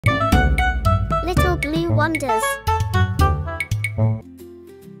wonders.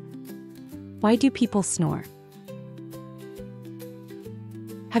 Why do people snore?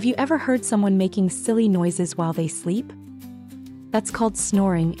 Have you ever heard someone making silly noises while they sleep? That's called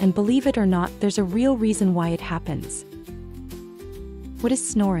snoring, and believe it or not, there's a real reason why it happens. What is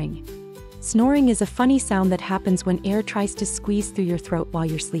snoring? Snoring is a funny sound that happens when air tries to squeeze through your throat while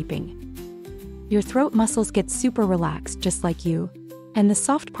you're sleeping. Your throat muscles get super relaxed, just like you, and the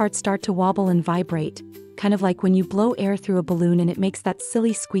soft parts start to wobble and vibrate, kind of like when you blow air through a balloon and it makes that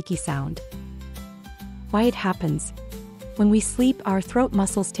silly squeaky sound. Why it happens? When we sleep, our throat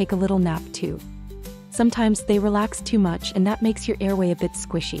muscles take a little nap too. Sometimes they relax too much, and that makes your airway a bit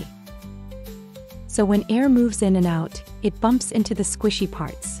squishy. So when air moves in and out, it bumps into the squishy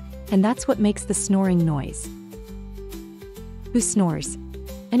parts, and that's what makes the snoring noise. Who snores?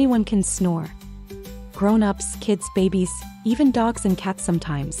 Anyone can snore. Grown-ups, kids, babies, even dogs and cats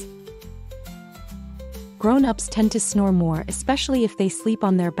sometimes. Grown-ups tend to snore more, especially if they sleep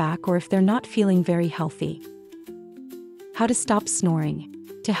on their back or if they're not feeling very healthy. How to stop snoring?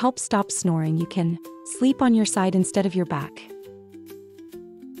 To help stop snoring, you can sleep on your side instead of your back.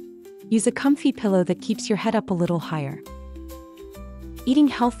 Use a comfy pillow that keeps your head up a little higher. Eating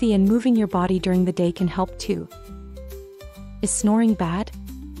healthy and moving your body during the day can help too. Is snoring bad?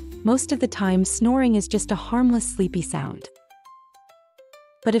 Most of the time, snoring is just a harmless sleepy sound.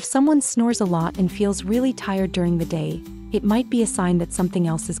 But if someone snores a lot and feels really tired during the day, it might be a sign that something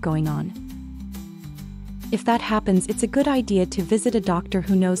else is going on. If that happens, it's a good idea to visit a doctor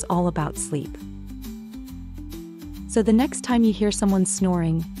who knows all about sleep. So the next time you hear someone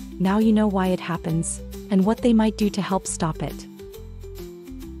snoring, now you know why it happens and what they might do to help stop it.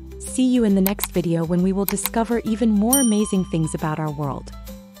 See you in the next video when we will discover even more amazing things about our world.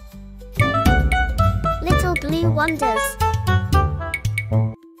 Little blue wonders.